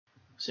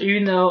So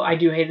even though I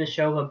do hate the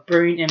show, but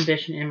burning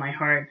ambition in my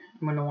heart,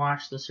 I'm gonna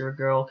watch the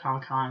Supergirl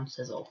Comic-Con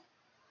sizzle.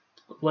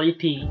 Will you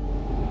pee?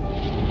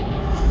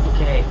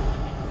 Okay.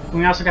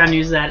 We also got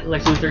news that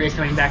Lex Luthor is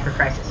coming back for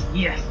Crisis.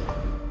 Yes!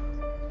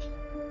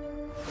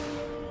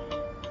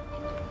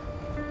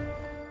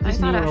 I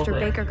thought after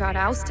Baker got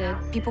ousted,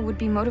 people would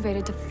be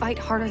motivated to fight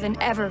harder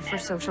than ever for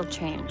social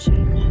change.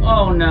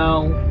 Oh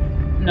no.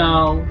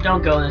 No,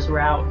 don't go this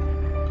route.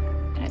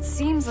 And it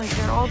seems like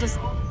they're all just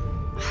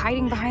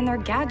hiding behind their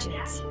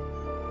gadgets.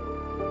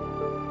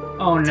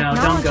 Oh no,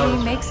 don't go.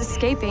 Technology makes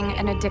escaping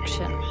an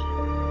addiction.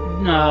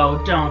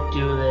 No, don't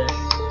do this.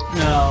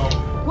 No.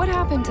 What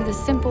happened to the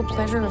simple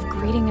pleasure of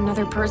greeting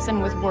another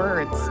person with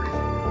words?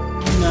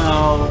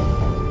 No.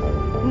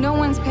 No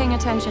one's paying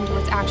attention to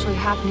what's actually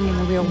happening in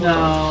the real world.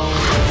 No.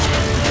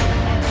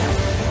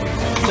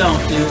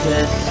 Don't do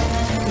this.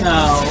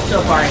 No. So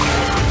far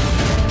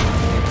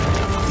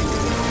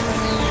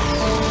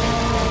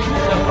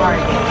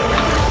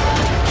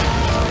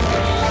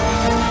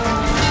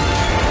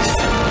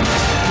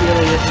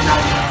Really, this is not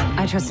enough.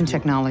 I trust in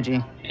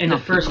technology. In the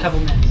first couple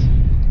minutes.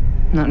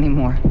 Not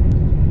anymore.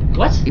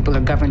 What? People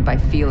are governed by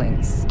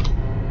feelings.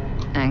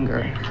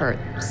 Anger, hurt,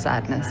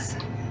 sadness,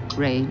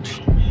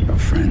 rage. Your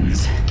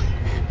friends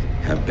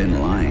have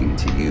been lying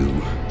to you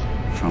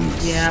from the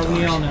start. Yeah,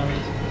 we all know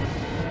this.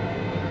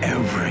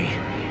 Every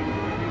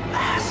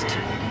last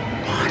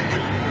one.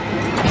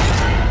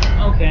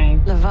 Okay.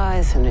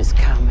 Leviathan is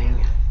coming.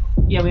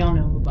 Yeah, we all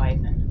know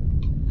Leviathan.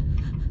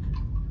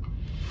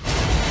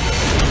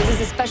 This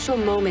is a special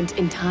moment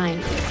in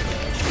time.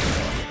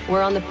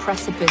 We're on the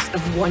precipice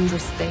of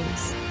wondrous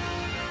things.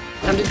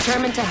 I'm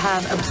determined to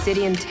have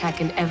Obsidian tech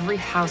in every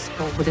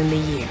household within the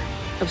year.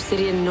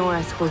 Obsidian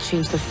North will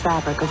change the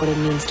fabric of what it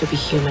means to be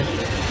human.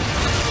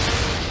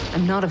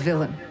 I'm not a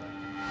villain.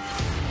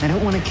 I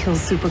don't want to kill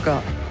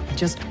Supergirl. I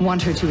just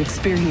want her to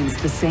experience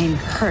the same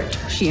hurt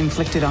she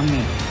inflicted on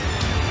me.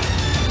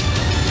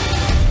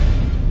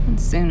 And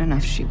soon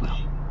enough she will.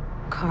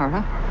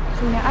 Kara?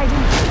 Luna, I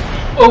didn't...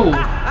 Oh!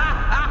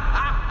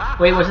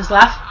 Wait, what's this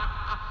laugh?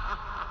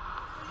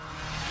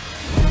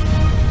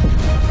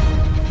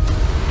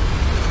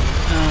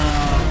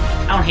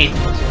 I don't hate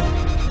those.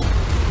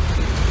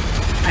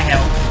 I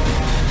have.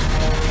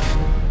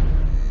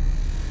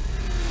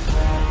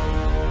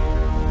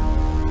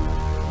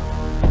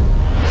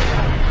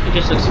 It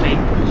just looks fake.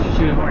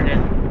 Shoehorned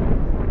in.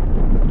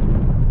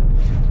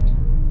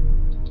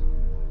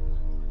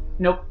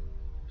 Nope.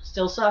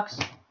 Still sucks.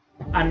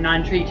 I'm not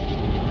intrigued.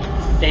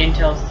 They didn't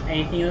tell us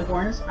anything of the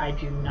corners. I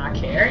do not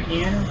care,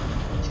 and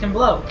it's gonna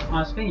blow.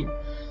 Honest opinion.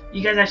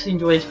 You guys actually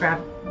enjoy this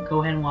crap,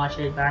 go ahead and watch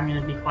it, but I'm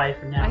gonna be quiet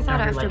for now. I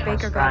thought after like,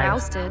 Baker got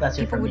ousted,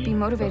 people would be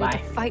motivated Bye-bye.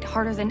 to fight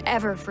harder than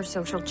ever for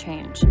social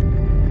change.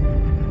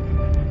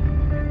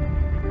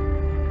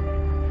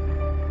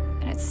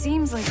 And it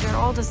seems like they're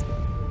all just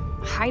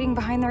hiding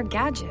behind their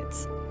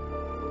gadgets.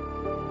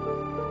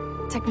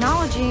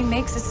 Technology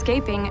makes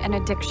escaping an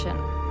addiction.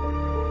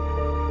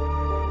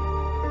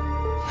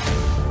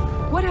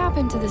 What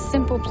happened to the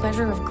simple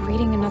pleasure of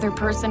greeting another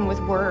person with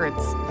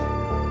words?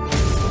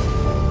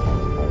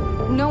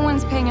 No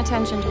one's paying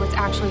attention to what's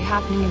actually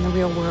happening in the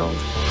real world.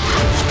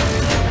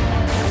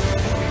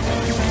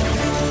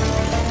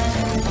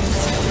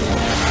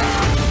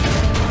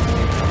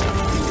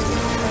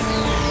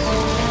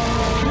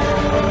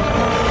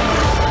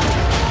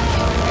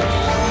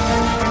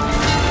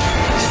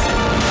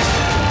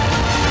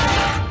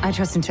 I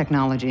trust in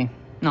technology,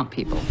 not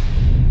people.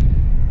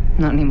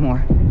 Not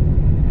anymore.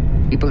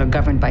 People are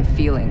governed by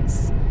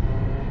feelings.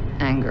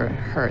 Anger,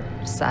 hurt,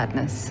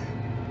 sadness,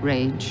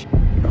 rage.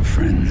 Your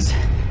friends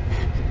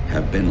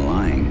have been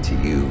lying to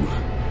you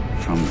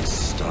from the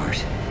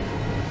start.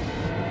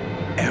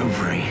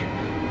 Every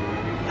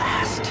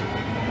last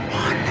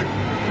one.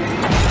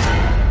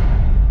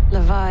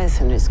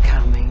 Leviathan is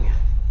coming.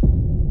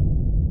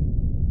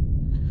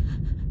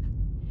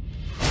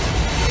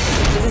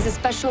 This is a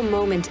special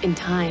moment in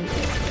time.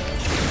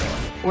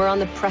 We're on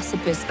the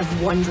precipice of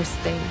wondrous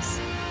things.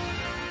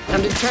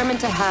 I'm determined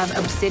to have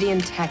Obsidian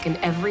tech in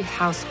every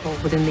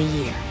household within the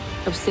year.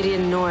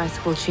 Obsidian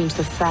North will change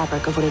the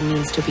fabric of what it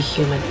means to be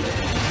human.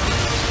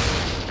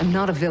 I'm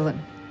not a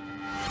villain.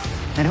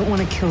 I don't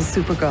want to kill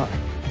Supergirl.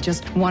 I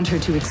just want her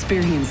to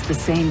experience the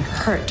same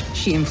hurt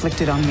she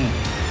inflicted on me.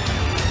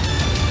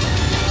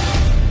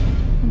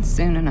 And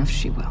soon enough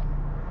she will.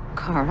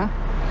 Kara?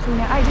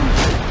 Luna, I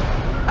didn't...